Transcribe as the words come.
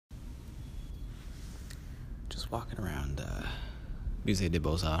just walking around Musée des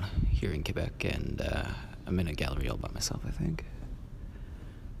Beaux-Arts here in Quebec, and I'm in a gallery all by myself, I think.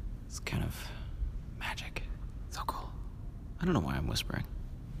 It's kind of magic. So cool. I don't know why I'm whispering.